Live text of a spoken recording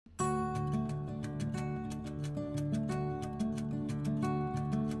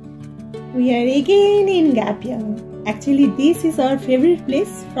We are again in Gapyeong. Actually, this is our favorite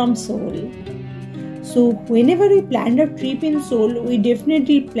place from Seoul. So whenever we plan a trip in Seoul, we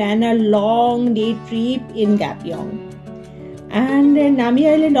definitely plan a long day trip in Gapyeong. And Nami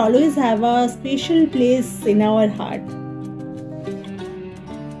Island always have a special place in our heart.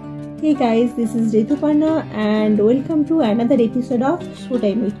 Hey guys, this is Rituparna and welcome to another episode of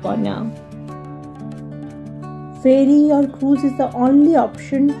Showtime with Parna. Ferry or cruise is the only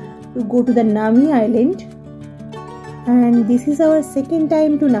option to go to the Nami Island. And this is our second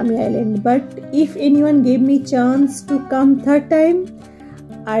time to Nami Island. But if anyone gave me chance to come third time,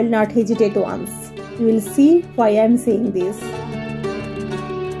 I'll not hesitate once. You will see why I'm saying this.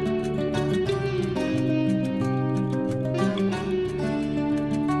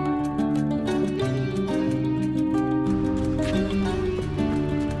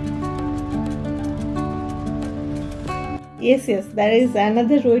 Yes, there is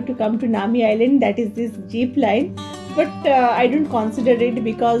another way to come to Nami Island, that is this jeep line. But I don't consider it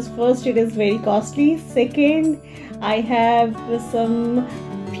because first it is very costly. Second, I have some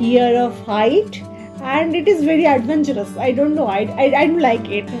fear of height and it is very adventurous. I don't know, I don't like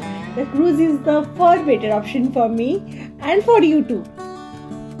it. The cruise is the far better option for me and for you too.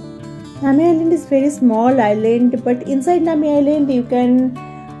 Nami Island is very small island, but inside Nami Island you can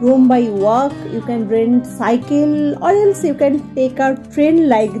roam by walk, you can rent cycle, or else you can take a train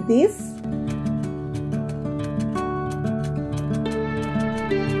like this.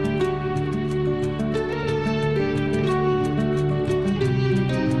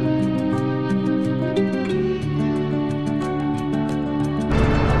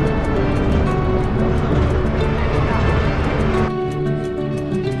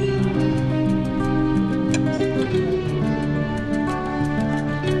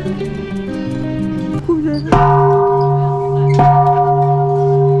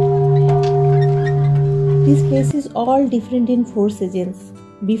 This place is all different in 4 seasons.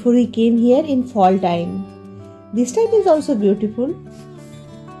 Before we came here in fall time. This time is also beautiful.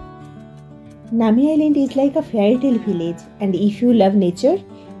 Nami Island is like a fairy tale village, and if you love nature,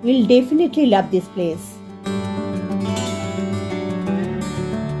 you will definitely love this place.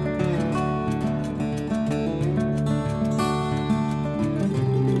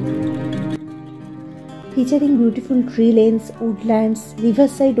 Featuring beautiful tree lanes, woodlands,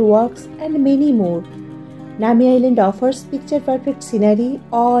 riverside walks and many more. Nami Island offers picture-perfect scenery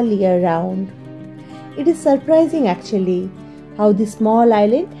all year round. It is surprising actually how this small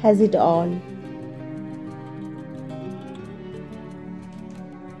island has it all.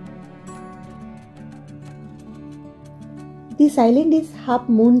 This island is half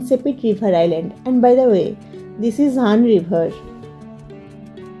Moon Sepit River Island, and by the way, this is Han River.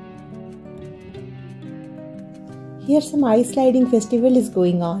 Here some ice sliding festival is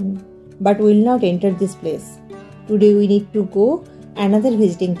going on, but we will not enter this place. Today we need to go another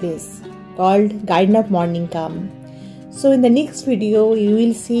visiting place called Garden of Morning Come. So in the next video you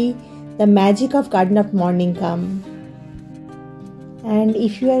will see the magic of Garden of Morning Come. And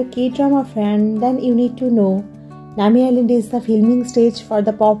if you are a K-drama fan, then you need to know Nami Island is the filming stage for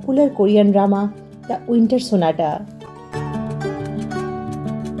the popular Korean drama The Winter Sonata.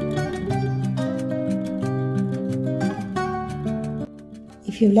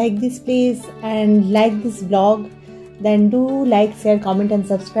 If you like this place and like this vlog, then do like, share, comment and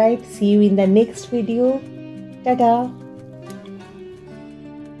subscribe. See you in the next video. Tada!